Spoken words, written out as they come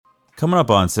Coming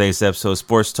up on today's episode of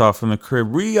Sports Talk from the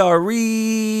Crib, we are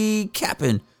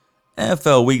recapping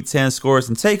NFL Week 10 scores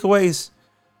and takeaways.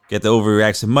 Get the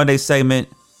Overreaction Monday segment.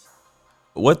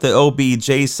 What the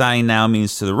OBJ signing now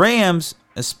means to the Rams,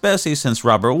 especially since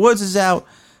Robert Woods is out.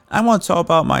 I want to talk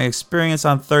about my experience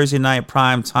on Thursday night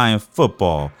primetime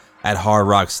football at Hard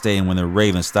Rock Stadium when the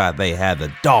Ravens thought they had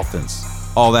the Dolphins.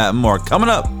 All that and more coming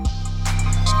up.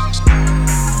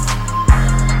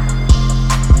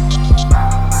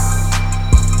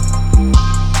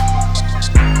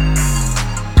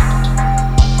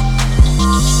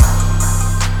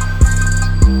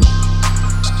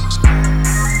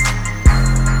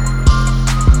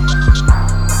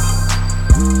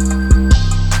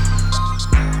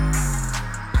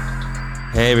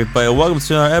 Hey everybody, welcome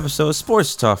to another episode of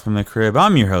Sports Talk from the Crib.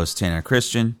 I'm your host, Tanner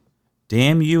Christian.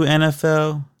 Damn you,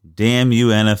 NFL. Damn you,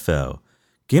 NFL.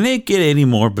 Can it get any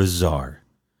more bizarre?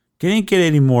 Can it get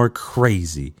any more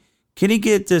crazy? Can it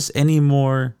get this any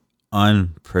more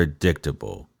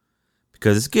unpredictable?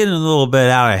 Because it's getting a little bit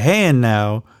out of hand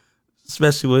now,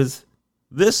 especially with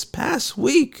this past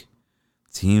week.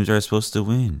 Teams are supposed to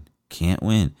win, can't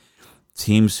win.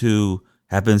 Teams who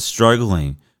have been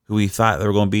struggling, who we thought they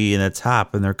were going to be in the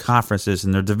top in their conferences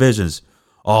and their divisions,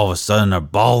 all of a sudden they're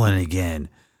balling again.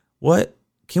 What?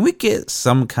 Can we get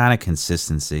some kind of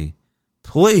consistency?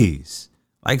 Please.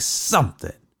 Like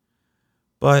something.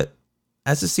 But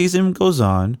as the season goes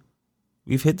on,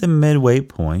 we've hit the midway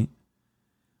point.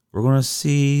 We're going to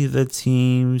see the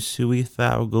teams who we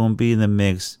thought were going to be in the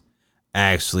mix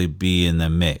actually be in the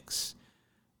mix.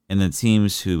 And the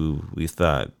teams who we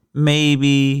thought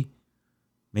maybe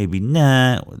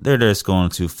not, they're just going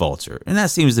to falter. And that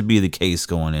seems to be the case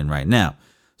going in right now.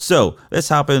 So let's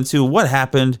hop into what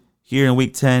happened here in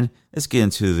Week 10. Let's get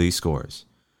into the scores.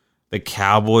 The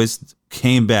Cowboys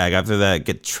came back after that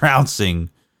get trouncing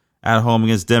at home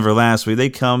against Denver last week. They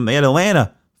had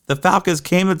Atlanta. The Falcons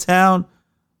came to town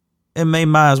and they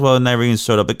might as well have never even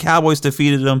showed up. The Cowboys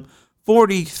defeated them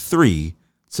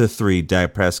 43-3.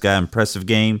 Dak Prescott, impressive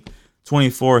game.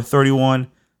 24-31,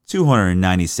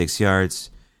 296 yards.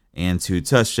 And 2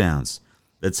 touchdowns.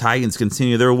 The Titans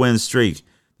continue their win streak.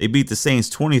 They beat the Saints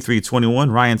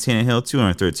 23-21. Ryan Tannehill,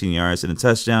 213 yards and a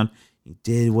touchdown. He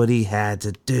did what he had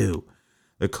to do.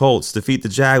 The Colts defeat the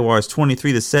Jaguars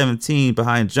 23-17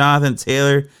 behind Jonathan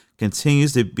Taylor.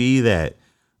 Continues to be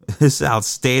this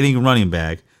outstanding running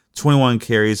back. 21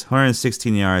 carries,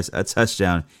 116 yards, a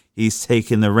touchdown. He's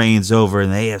taken the reins over in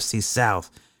the AFC South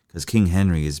because King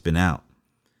Henry has been out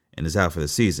and is out for the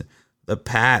season. The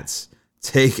Pats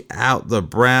take out the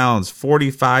Browns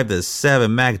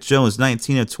 45-7. Mac Jones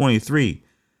 19 of 23,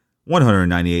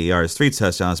 198 yards, 3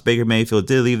 touchdowns. Baker Mayfield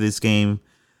did leave this game,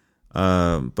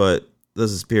 but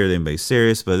doesn't appear to anybody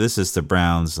serious. But this is the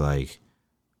Browns.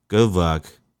 Good luck,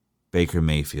 Baker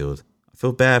Mayfield. I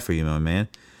feel bad for you, my man.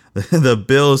 The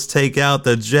Bills take out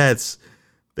the Jets.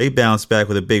 They bounce back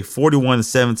with a big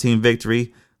 41-17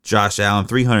 victory. Josh Allen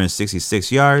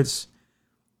 366 yards,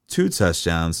 2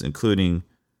 touchdowns, including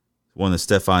one of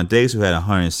Stephon Diggs, who had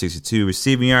 162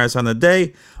 receiving yards on the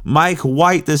day. Mike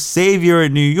White, the savior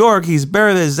in New York. He's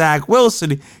better than Zach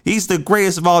Wilson. He's the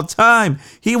greatest of all time.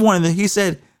 He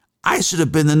said, I should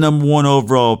have been the number 1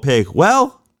 overall pick.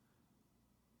 Well,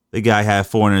 the guy had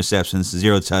 4 interceptions,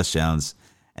 0 touchdowns.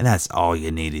 And that's all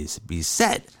you need to be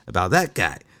said about that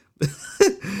guy.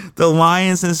 The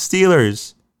Lions and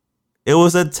Steelers. It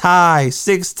was a tie,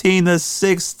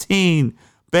 16-16.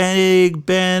 Big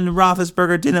Ben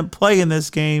Roethlisberger didn't play in this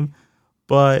game,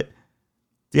 but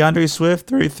DeAndre Swift,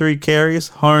 33 carries,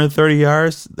 130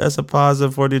 yards. That's a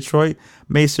positive for Detroit.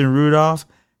 Mason Rudolph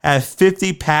had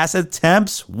 50 pass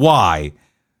attempts. Why?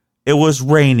 It was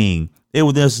raining. It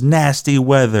was nasty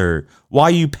weather. Why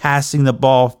are you passing the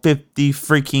ball 50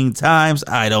 freaking times?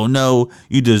 I don't know.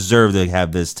 You deserve to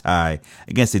have this tie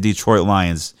against the Detroit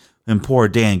Lions. And poor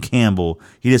Dan Campbell,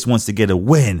 he just wants to get a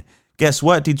win. Guess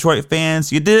what, Detroit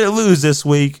fans? You didn't lose this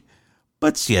week,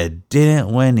 but you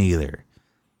didn't win either.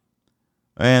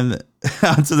 And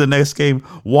on to the next game.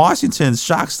 Washington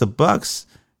shocks the Bucks.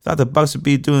 Thought the Bucks would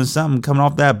be doing something coming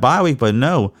off that bye week, but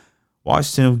no.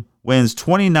 Washington wins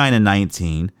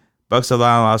 29-19. Bucks have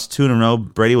lost 2 in a row.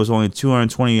 Brady was only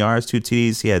 220 yards, 2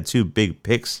 TDs. He had 2 big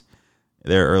picks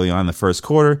there early on in the first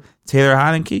quarter. Taylor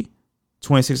Heineke,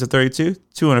 26-32,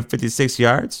 256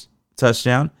 yards,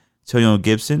 touchdown. Antonio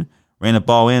Gibson ran the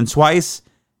ball in twice.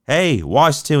 Hey,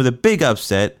 Washington with a big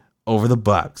upset over the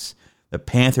Bucks. The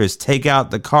Panthers take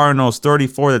out the Cardinals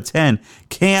 34-10.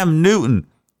 Cam Newton,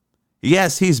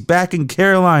 yes, he's back in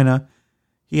Carolina.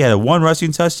 He had a 1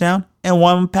 rushing touchdown and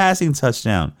 1 passing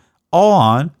touchdown, all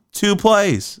on 2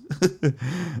 plays.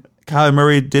 Kyler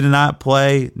Murray did not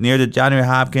play near to Johnny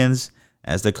Hopkins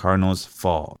as the Cardinals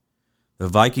fall. The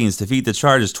Vikings defeat the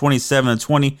Chargers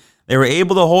 27-20. They were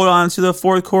able to hold on to the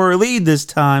fourth quarter lead this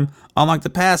time, unlike the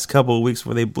past couple of weeks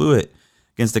where they blew it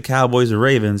against the Cowboys and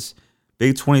Ravens.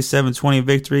 Big 27-20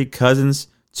 victory. Cousins,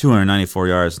 294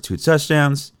 yards and 2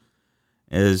 touchdowns.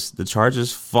 As the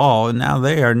Chargers fall, and now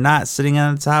they are not sitting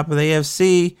on the top of the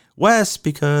AFC West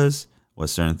because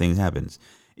certain things happens.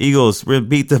 Eagles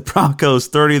beat the Broncos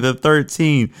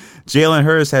 30-13. Jalen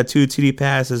Hurts had 2 TD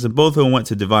passes, and both of them went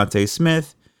to Devontae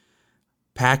Smith.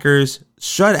 Packers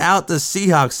shut out the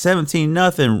Seahawks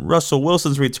 17-0. Russell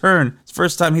Wilson's return. It's the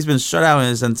first time he's been shut out in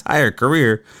his entire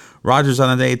career. Rodgers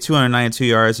on the day, 292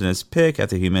 yards in his pick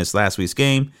after he missed last week's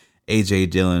game. A.J.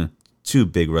 Dillon, 2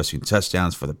 big rushing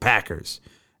touchdowns for the Packers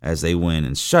as they win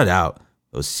and shut out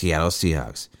those Seattle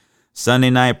Seahawks.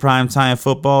 Sunday night primetime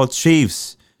football,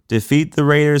 Chiefs defeat the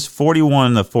Raiders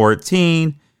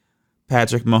 41-14.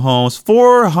 Patrick Mahomes,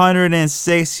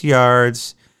 406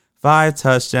 yards, 5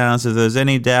 touchdowns. If there's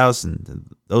any doubts,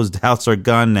 and those doubts are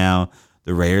gone now,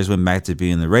 the Raiders went back to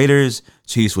being the Raiders.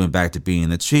 Chiefs went back to being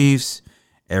the Chiefs.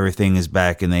 Everything is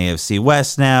back in the AFC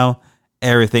West now.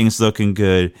 Everything's looking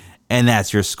good. And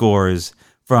that's your scores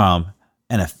from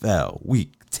NFL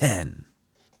Week 10.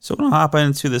 So I'm going to hop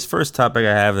into this first topic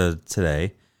I have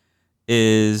today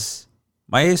is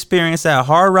my experience at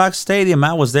Hard Rock Stadium.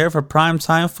 I was there for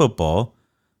primetime football.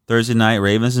 Thursday night,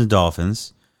 Ravens and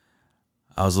Dolphins.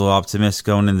 I was a little optimistic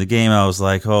going into the game. I was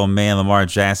like, oh man, Lamar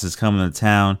Jackson's coming to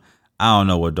town. I don't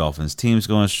know what Dolphins team's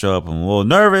going to show up. I'm a little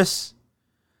nervous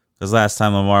because last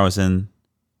time Lamar was in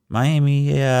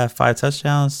Miami, 5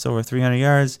 touchdowns, over 300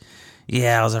 yards.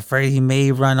 Yeah, I was afraid he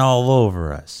may run all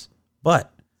over us.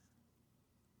 But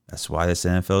that's why this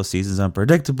NFL season is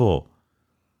unpredictable.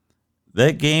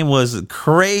 That game was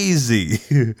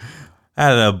crazy. I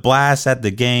had a blast at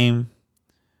the game.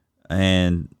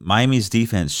 And Miami's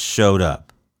defense showed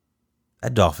up.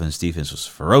 That Dolphins defense was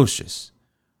ferocious.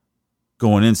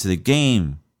 Going into the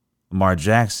game, Lamar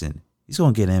Jackson, he's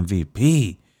going to get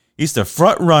MVP. He's the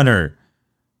front runner.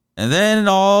 And then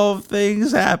all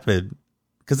things happen.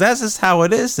 Because that's just how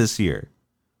it is this year.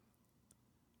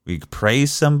 We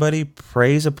praise somebody,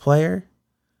 praise a player,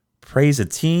 praise a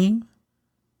team,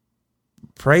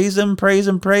 praise them, and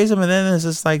then it's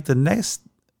just like the next,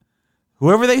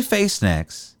 whoever they face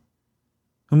next,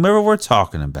 whomever we're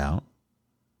talking about,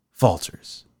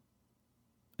 falters.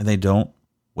 And they don't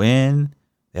win,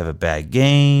 they have a bad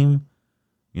game,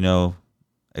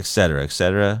 et cetera, et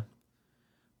cetera.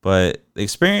 But the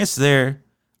experience there,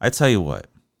 I tell you what,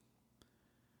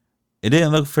 it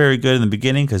didn't look very good in the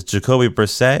beginning because Jacoby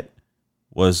Brissett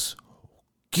was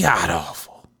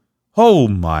god-awful. Oh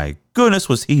my goodness,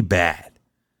 was he bad.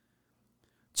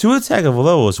 Tua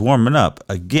Tagovailoa was warming up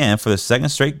again for the second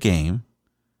straight game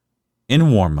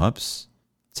in warm-ups,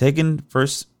 taking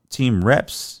first-team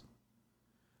reps.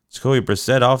 Jacoby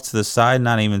Brissett off to the side,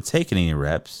 not even taking any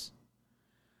reps.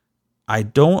 I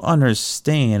don't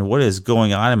understand what is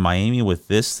going on in Miami with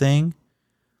this thing.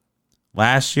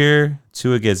 Last year,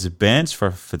 Tua gets benched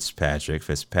for Fitzpatrick.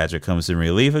 Fitzpatrick comes in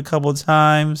relief a couple of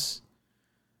times.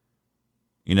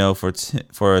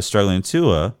 For a struggling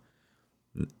Tua.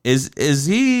 Is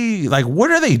he, what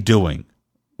are they doing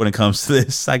when it comes to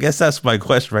this? I guess that's my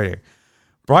question right here.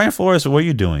 Brian Flores, what are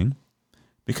you doing?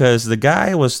 Because the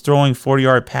guy was throwing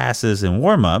 40-yard passes in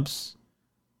warm-ups.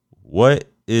 What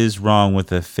is wrong with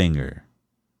the finger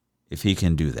if he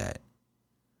can do that?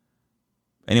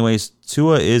 Anyways,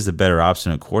 Tua is the better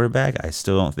option at quarterback. I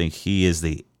still don't think he is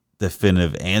the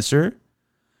definitive answer.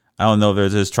 I don't know if they're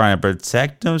just trying to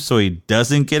protect him so he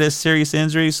doesn't get a serious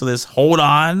injury. So let's hold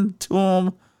on to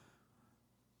him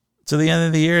to the end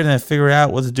of the year and then figure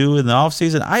out what to do in the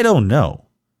offseason. I don't know.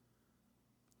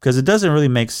 Because it doesn't really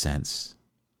make sense.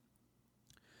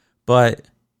 But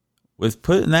with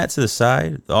putting that to the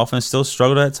side, the offense still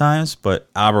struggled at times, but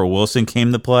Albert Wilson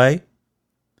came to play.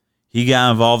 He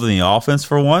got involved in the offense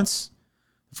for once.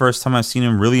 First time I've seen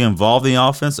him really involved in the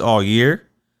offense all year.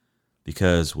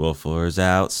 Because Will Fuller's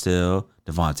out still.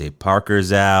 Devontae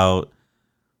Parker's out.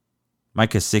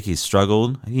 Mike Gesicki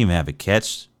struggled. He didn't even have a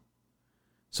catch.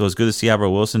 So it's good to see Albert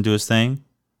Wilson do his thing.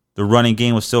 The running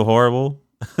game was still horrible.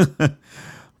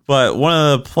 But one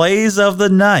of the plays of the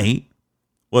night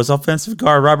was offensive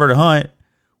guard Robert Hunt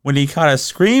when he caught a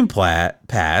screen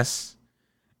pass.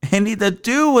 And the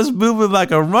dude was moving like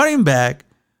a running back.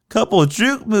 Couple of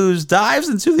juke moves, dives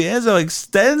into the end zone,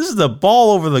 extends the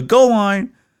ball over the goal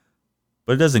line.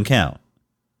 But it doesn't count.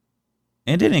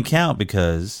 And it didn't count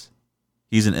because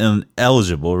he's an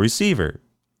ineligible receiver.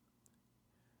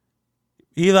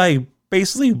 He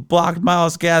basically blocked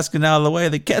Myles Gaskin out of the way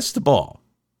to catch the ball.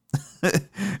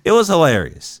 It was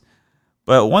hilarious.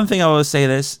 But one thing I will say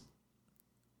this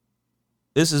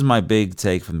is my big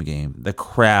take from the game. The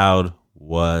crowd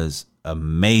was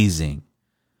amazing.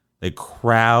 The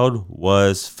crowd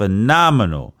was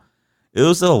phenomenal. It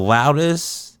was the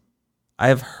loudest I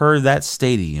have heard that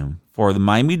stadium for the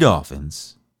Miami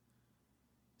Dolphins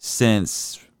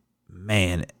since,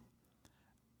 man,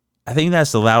 I think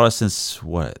that's the loudest since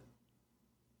what?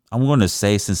 I'm going to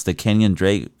say since the Kenyon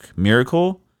Drake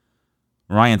miracle.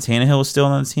 Ryan Tannehill was still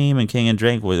on the team, and Kenyon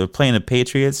Drake were playing the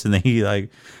Patriots, and then he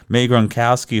made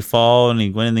Gronkowski fall, and he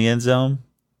went in the end zone.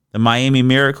 The Miami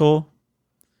Miracle.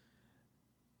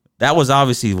 That was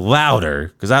obviously louder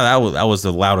because that was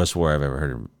the loudest roar I've ever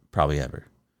heard, probably ever.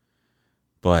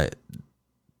 But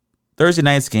Thursday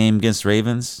night's game against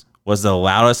Ravens was the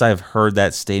loudest I've heard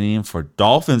that stadium for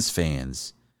Dolphins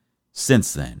fans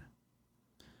since then.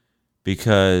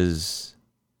 Because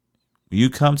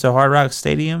you come to Hard Rock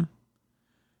Stadium,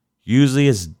 usually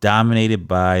it's dominated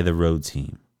by the road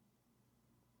team.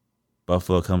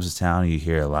 Buffalo comes to town, you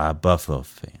hear a lot of Buffalo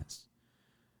fans.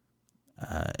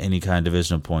 Any kind of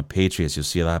divisional point, Patriots, you'll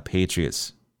see a lot of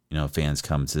Patriots, fans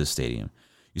come to the stadium.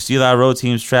 You see a lot of road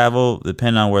teams travel,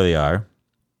 depending on where they are.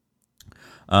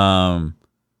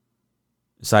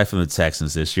 Aside from the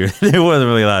Texans this year, there wasn't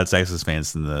really a lot of Texans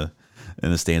fans in the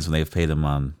stands when they've paid them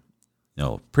on,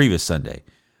 previous Sunday.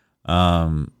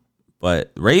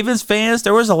 But Ravens fans,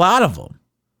 there was a lot of them.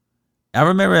 I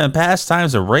remember in past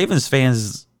times, the Ravens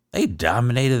fans, they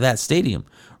dominated that stadium.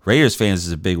 Raiders fans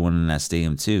is a big one in that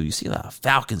stadium too. You see a lot of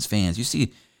Falcons fans. You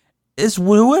see, it's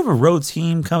whoever road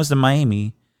team comes to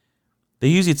Miami, they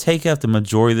usually take up the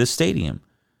majority of the stadium.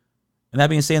 And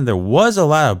that being said, there was a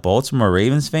lot of Baltimore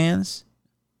Ravens fans,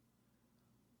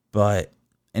 but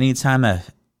anytime a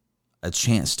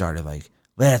chant started like,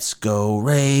 "Let's go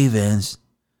Ravens,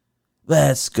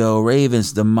 let's go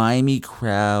Ravens," the Miami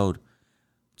crowd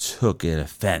took it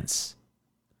offense.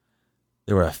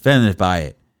 They were offended by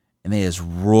it, and they just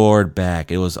roared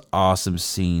back. It was an awesome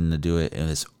scene to do it, and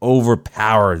it's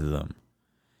overpowered them.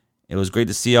 It was great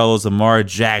to see all those Lamar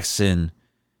Jackson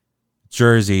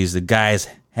jerseys, the guys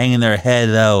hanging their head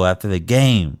low after the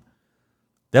game.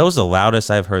 That was the loudest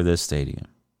I've heard this stadium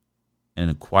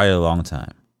in quite a long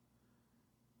time.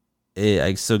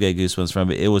 I still get goosebumps from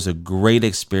it. It was a great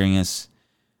experience.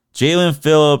 Jalen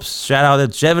Phillips, shout out to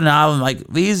Jevin Allen.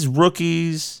 These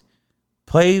rookies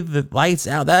play the lights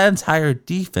out. That entire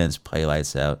defense played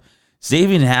lights out.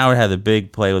 Xavier Howard had a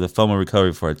big play with a fumble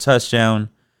recovery for a touchdown.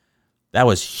 That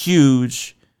was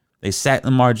huge. They sacked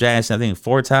Lamar Jackson, I think,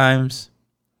 4 times.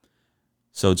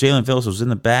 So Jalen Phillips was in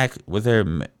the back with their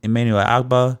Emmanuel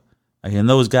Agba. And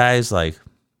those guys,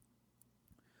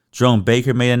 Jerome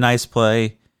Baker made a nice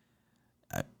play.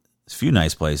 A few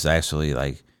nice plays, actually.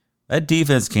 That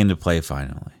defense came to play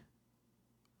finally.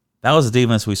 That was the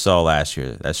defense we saw last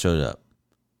year that showed up.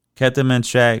 Kept them in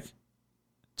check.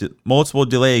 Multiple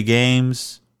delayed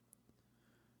games.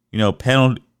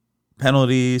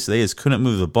 Penalties. They just couldn't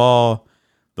move the ball.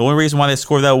 The only reason why they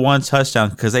scored that one touchdown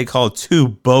because they called 2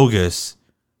 bogus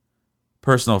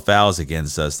personal fouls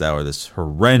against us that were this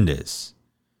horrendous.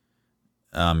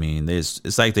 I mean,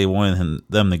 it's like they wanted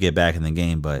them to get back in the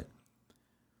game, but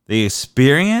the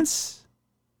experience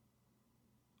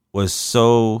was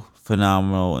so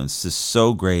phenomenal and it's just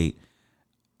so great.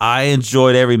 I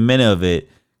enjoyed every minute of it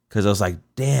because I was like,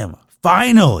 damn,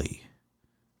 finally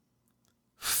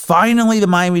the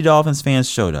Miami Dolphins fans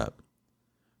showed up.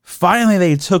 Finally,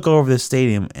 they took over the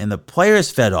stadium and the players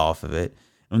fed off of it.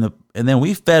 And then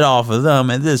we fed off of them.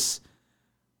 And it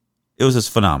was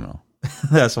just phenomenal.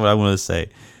 That's what I want to say.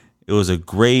 It was a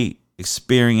great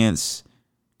experience,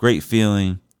 great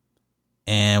feeling.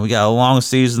 And we got a long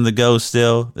season to go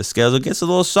still. The schedule gets a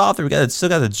little softer. We still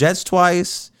got the Jets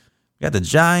twice. We got the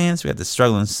Giants. We got the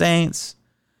struggling Saints.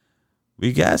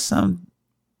 We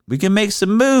can make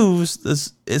some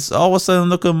moves. It's all of a sudden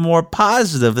looking more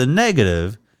positive than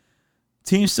negative.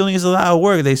 Team still needs a lot of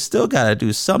work. They still got to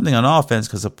do something on offense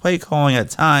because the play calling at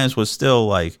times was still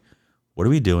what are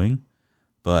we doing?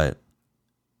 But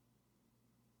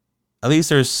at least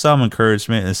there's some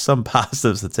encouragement and some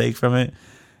positives to take from it.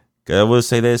 I will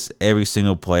say this, every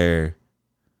single player,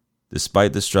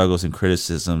 despite the struggles and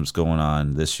criticisms going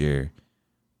on this year,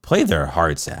 play their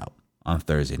hearts out on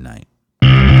Thursday night.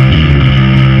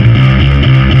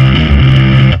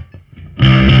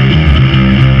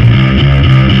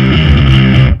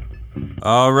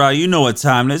 All right, you know what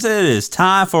time it is. It is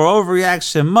time for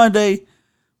Overreaction Monday,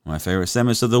 my favorite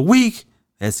segments of the week.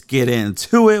 Let's get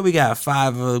into it. We got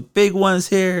 5 big ones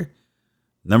here.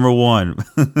 Number 1.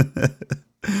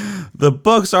 The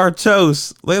Bucks are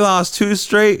toast. They lost 2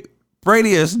 straight.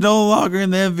 Brady is no longer in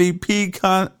the MVP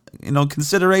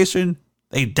consideration.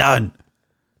 They done.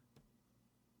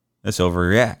 That's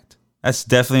overreact. That's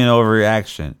definitely an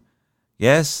overreaction.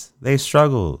 Yes, they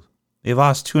struggled. They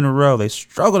lost 2 in a row. They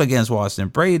struggled against Washington.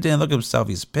 Brady didn't look at himself.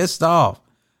 He's pissed off.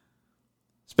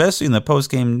 Especially in the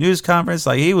post-game news conference.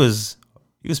 Like he was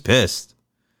pissed.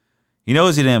 He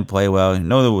knows he didn't play well. He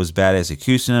knows there was bad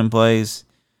execution in plays.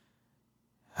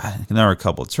 There were a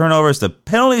couple of turnovers. The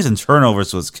penalties and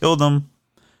turnovers was killed them.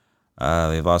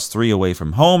 They've lost 3 away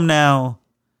from home now.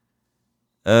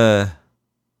 No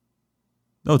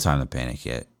time to panic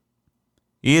yet.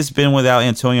 He has been without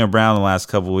Antonio Brown the last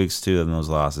couple of weeks too in those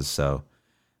losses. So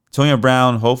Antonio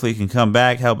Brown hopefully can come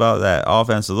back, help out that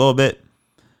offense a little bit.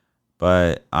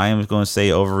 But I am going to say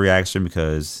overreaction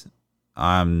because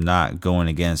I'm not going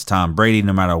against Tom Brady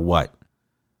no matter what.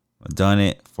 I've done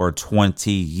it for 20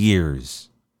 years.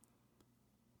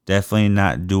 Definitely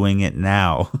not doing it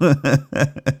now.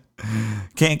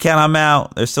 Can't count them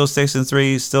out. They're still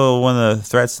 6-3, still one of the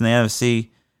threats in the NFC.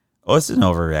 Oh, it's an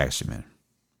overreaction, man.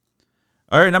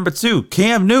 All right, number 2,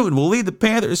 Cam Newton will lead the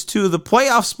Panthers to the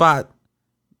playoff spot.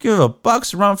 Give the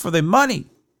Bucks a run for their money.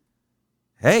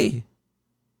 Hey,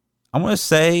 I'm going to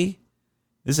say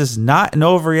this is not an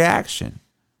overreaction.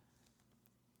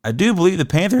 I do believe the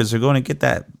Panthers are going to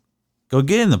get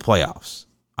in the playoffs.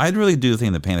 I really do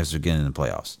think the Panthers are getting in the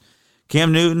playoffs.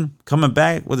 Cam Newton coming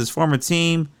back with his former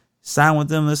team, signed with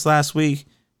them this last week,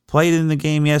 played in the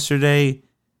game yesterday,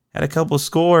 had a couple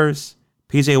scores.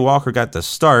 PJ Walker got the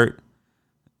start.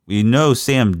 We know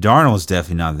Sam Darnold's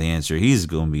definitely not the answer. He's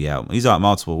going to be out. He's out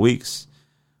multiple weeks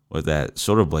with that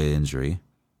shoulder blade injury.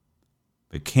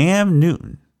 But Cam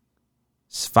Newton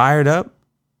is fired up.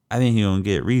 I think he's going to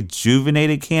get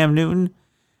rejuvenated Cam Newton.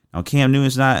 Now, Cam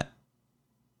Newton's not,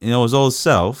 his old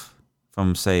self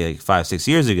from, say, like 5-6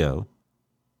 years ago.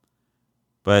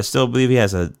 But I still believe he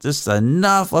has just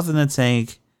enough left in the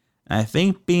tank. And I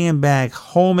think being back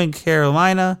home in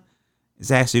Carolina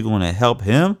is actually going to help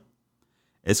him.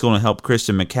 It's going to help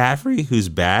Christian McCaffrey, who's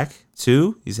back,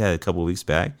 too. He's had a couple weeks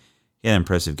back. He had an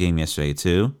impressive game yesterday,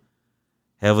 too.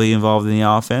 Heavily involved in the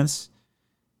offense.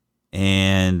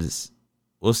 And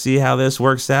we'll see how this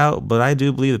works out. But I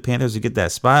do believe the Panthers will get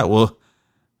that spot. Well,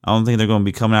 I don't think they're going to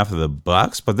be coming after the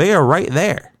Bucks, but they are right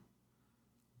there.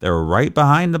 They're right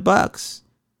behind the Bucks.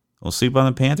 Don't sleep on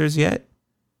the Panthers yet.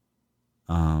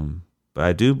 But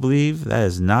I do believe that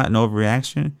is not an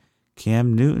overreaction.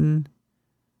 Cam Newton,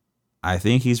 I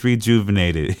think he's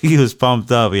rejuvenated. He was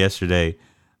pumped up yesterday.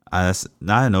 That's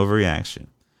not an overreaction.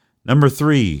 Number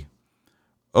 3,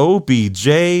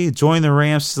 OBJ joined the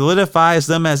Rams, solidifies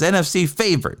them as NFC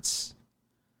favorites.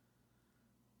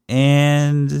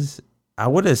 And I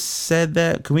would have said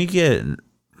that. Can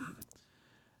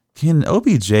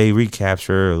OBJ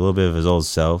recapture a little bit of his old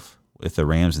self with the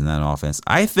Rams in that offense?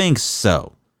 I think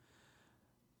so.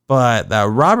 But that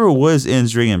Robert Woods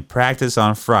injury in practice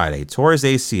on Friday, tore his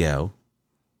ACL,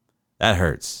 that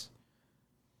hurts.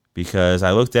 Because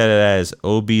I looked at it as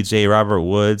OBJ, Robert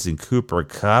Woods, and Cooper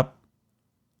Kupp.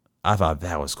 I thought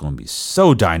that was going to be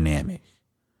so dynamic.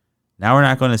 Now we're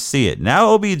not going to see it.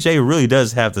 Now OBJ really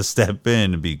does have to step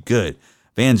in and be good.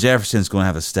 Van Jefferson's going to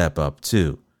have to step up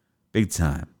too. Big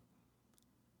time.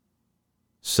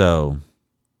 So,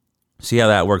 see how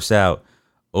that works out.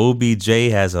 OBJ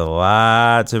has a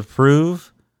lot to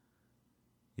prove.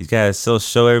 He's got to still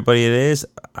show everybody it is.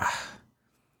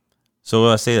 So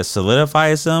when I say that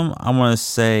solidifies him, I'm going to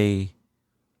say,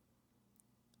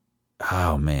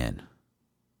 oh man,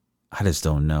 I just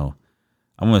don't know.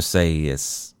 I'm going to say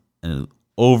it's an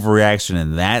overreaction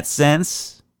in that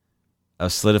sense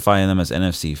of solidifying them as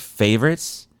NFC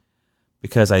favorites,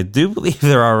 because I do believe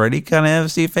they're already kind of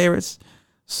NFC favorites.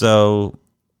 So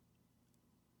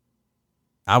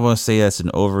I want to say that's an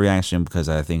overreaction because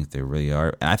I think they really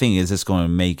are. And I think it's just going to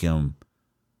make him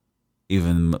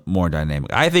even more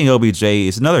dynamic. I think OBJ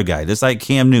is another guy, just like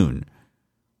Cam Newton.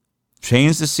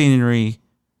 Change the scenery,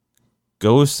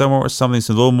 go somewhere where something's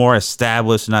a little more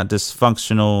established, not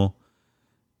dysfunctional,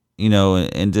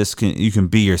 and just you can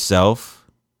be yourself.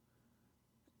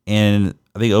 And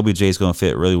I think OBJ is going to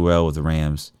fit really well with the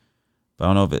Rams. But I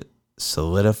don't know if it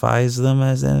solidifies them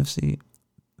as NFC.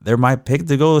 They're my pick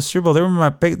to go to the Super Bowl. They were my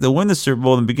pick to win the Super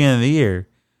Bowl in the beginning of the year.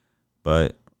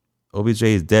 But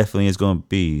OBJ definitely is going to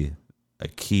be a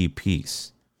key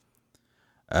piece.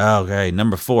 Okay,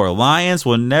 number 4. Lions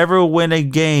will never win a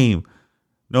game,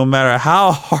 no matter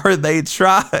how hard they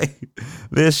try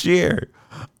this year.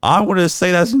 I'm going to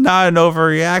say that's not an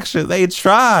overreaction. They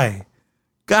try.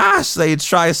 Gosh, they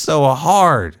try so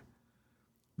hard.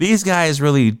 These guys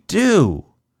really do.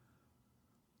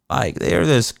 Like, they're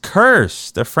this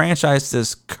cursed. The franchise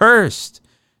is cursed.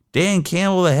 Dan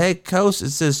Campbell, the head coach,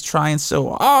 is just trying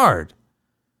so hard.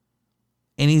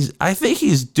 And I think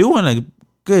he's doing a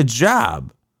good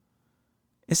job.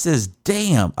 It says,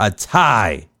 damn, a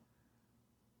tie.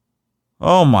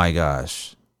 Oh my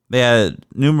gosh. They had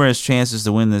numerous chances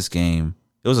to win this game.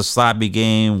 It was a sloppy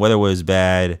game. Weather was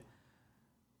bad.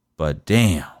 But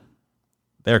damn,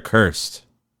 they're cursed.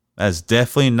 That's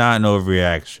definitely not an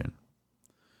overreaction.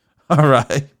 All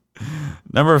right.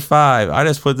 Number 5. I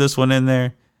just put this one in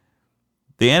there.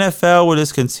 The NFL will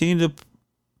just continue to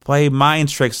play mind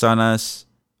tricks on us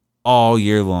all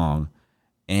year long.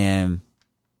 And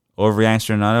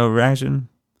overreaction or not overreaction?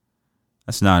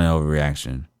 That's not an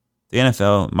overreaction. The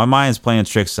NFL, my mind's playing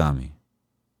tricks on me.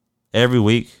 Every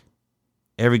week,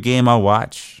 every game I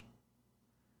watch,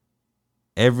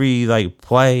 every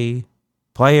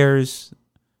players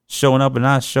showing up and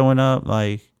not showing up,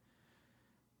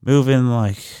 moving,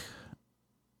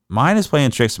 mine is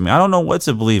playing tricks on me. I don't know what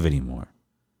to believe anymore.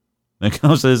 When it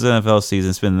comes to this NFL season,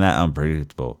 it's been that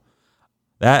unpredictable.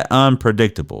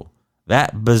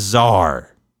 That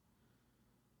bizarre.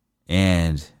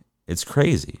 And it's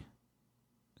crazy.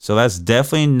 So that's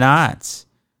definitely not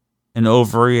an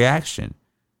overreaction.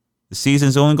 The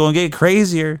season's only going to get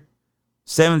crazier.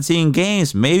 17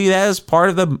 games. Maybe that is part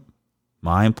of the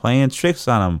mind playing tricks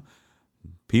on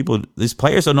them. These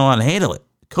players don't know how to handle it.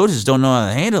 Coaches don't know how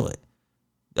to handle it.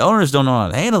 The owners don't know how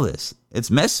to handle this. It's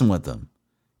messing with them.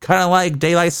 Kind of like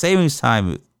daylight savings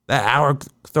time. That hour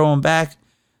throwing back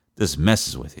just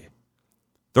messes with you.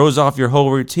 Throws off your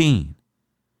whole routine.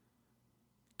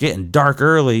 Getting dark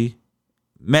early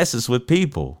messes with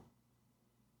people.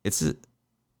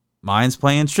 Mind's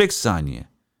playing tricks on you.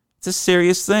 It's a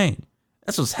serious thing.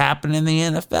 That's what's happening in the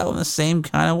NFL in the same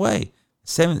kind of way. It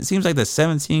seems like the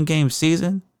 17-game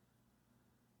season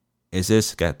is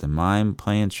just got the mind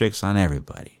playing tricks on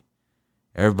everybody.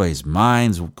 Everybody's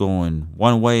mind's going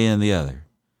one way and the other.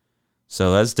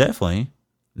 So that's definitely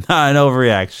not an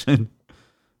overreaction.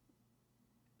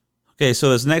 Okay,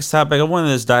 so this next topic, I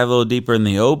wanted to dive a little deeper in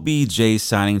the OBJ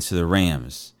signing to the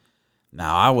Rams.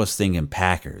 Now, I was thinking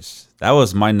Packers. That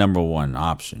was my number one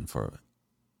option for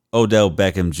Odell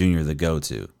Beckham Jr., the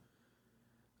go-to.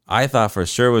 I thought for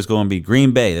sure it was going to be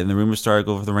Green Bay. Then the rumors started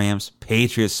going for the Rams.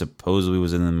 Patriots supposedly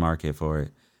was in the market for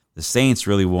it. The Saints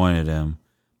really wanted him.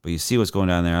 But you see what's going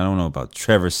on there. I don't know about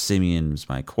Trevor Siemian's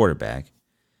my quarterback.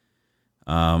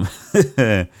 A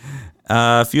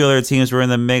few other teams were in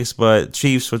the mix, but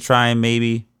Chiefs were trying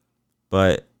maybe.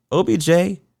 But OBJ,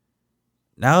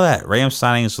 now that Rams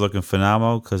signing is looking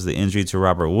phenomenal because of the injury to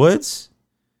Robert Woods.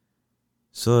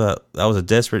 So that was a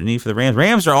desperate need for the Rams.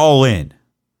 Rams are all in.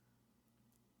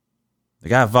 They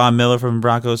got Von Miller from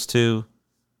Broncos too.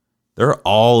 They're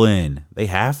all in. They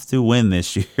have to win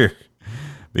this year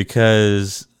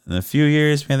because in a few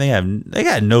years, man, they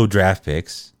got no draft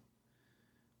picks.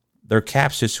 Their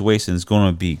cap situation is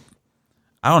going to be,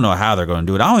 I don't know how they're going to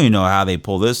do it. I don't even know how they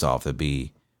pull this off to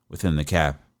be within the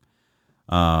cap.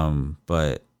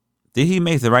 But did he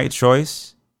make the right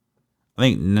choice?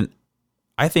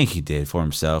 I think he did for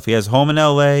himself. He has home in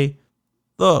LA.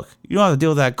 Look, you don't have to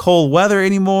deal with that cold weather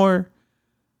anymore.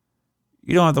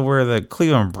 You don't have to wear the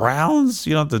Cleveland Browns.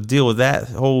 You don't have to deal with that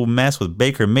whole mess with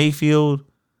Baker Mayfield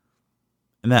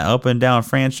and that up and down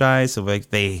franchise. So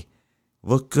they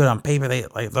look good on paper.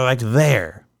 They're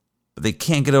there, but they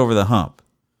can't get over the hump.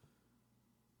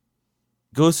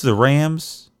 Goes to the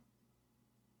Rams.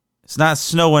 It's not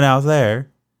snowing out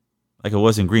there like it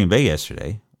was in Green Bay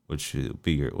yesterday, which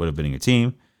would have been your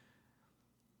team.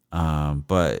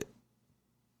 But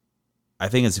I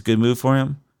think it's a good move for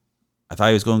him. I thought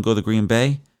he was going to go to Green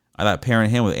Bay. I thought pairing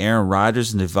him with Aaron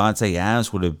Rodgers and Devontae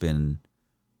Adams would have been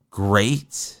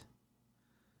great.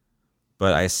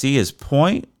 But I see his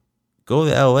point. Go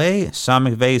to L.A., Sean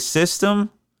McVay's system.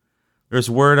 There's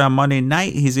word on Monday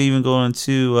night he's even going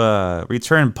to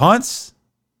return punts.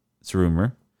 It's a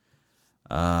rumor.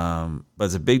 But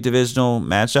it's a big divisional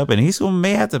matchup, and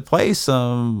may have to play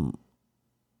some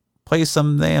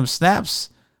damn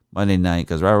snaps Monday night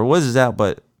because Robert Woods is out,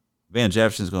 but Van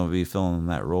Jefferson's going to be filling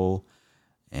that role.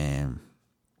 And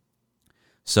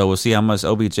so we'll see how much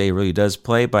OBJ really does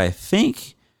play, but I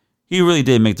think he really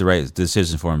did make the right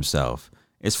decision for himself.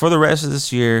 It's for the rest of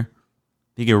this year.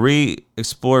 He can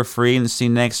re-explore free and see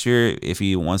next year if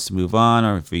he wants to move on,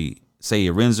 or if he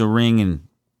wins a ring and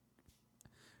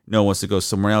wants to go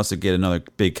somewhere else to get another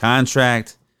big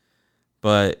contract.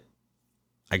 But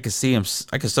I can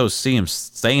still see him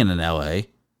staying in LA.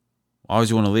 Why would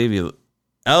you want to leave you?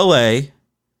 LA,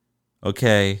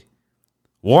 okay,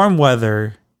 warm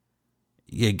weather.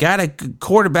 you got a good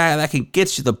quarterback that can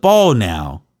get you the ball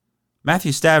now.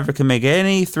 Matthew Stafford can make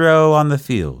any throw on the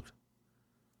field.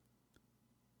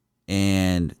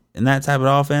 And in that type of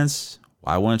offense,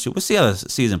 why wouldn't you? We'll see how the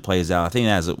season plays out. I think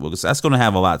that's going to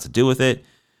have a lot to do with it.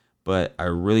 But I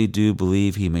really do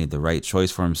believe he made the right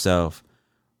choice for himself.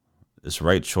 This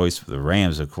right choice for the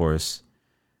Rams, of course.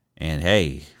 And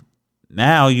hey,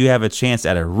 now you have a chance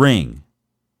at a ring.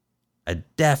 A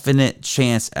definite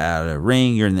chance at a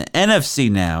ring. You're in the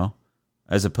NFC now,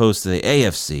 as opposed to the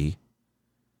AFC.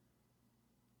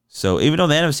 So even though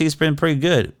the NFC has been pretty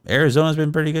good, Arizona's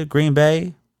been pretty good, Green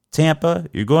Bay, Tampa,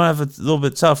 you're going to have a little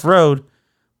bit tough road,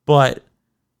 but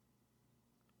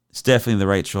it's definitely the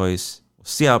right choice. We'll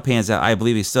see how it pans out. I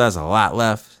believe he still has a lot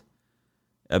left.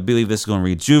 I believe this is going to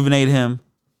rejuvenate him.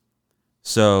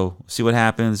 So we'll see what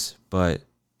happens, but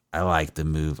I like the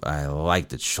move. I like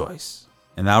the choice.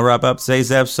 And that'll wrap up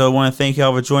today's episode. I want to thank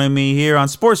y'all for joining me here on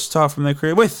Sports Talk from the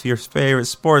Crib with your favorite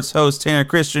sports host, Tanner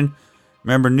Christian.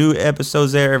 Remember, new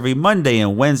episodes there every Monday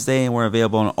and Wednesday, and we're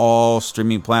available on all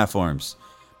streaming platforms.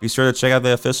 Be sure to check out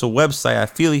the official website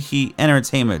at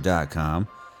FeelyHeatEntertainment.com.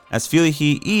 That's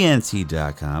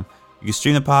FeelyHeatEnt.com. You can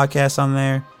stream the podcast on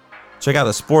there. Check out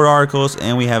the sport articles,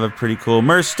 and we have a pretty cool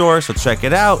merch store, so check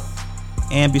it out.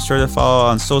 And be sure to follow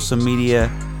on social media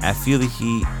at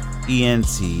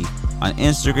FeelyHeatEnt on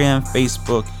Instagram,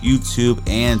 Facebook, YouTube,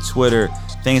 and Twitter.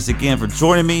 Thanks again for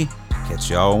joining me. Catch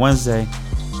y'all on Wednesday.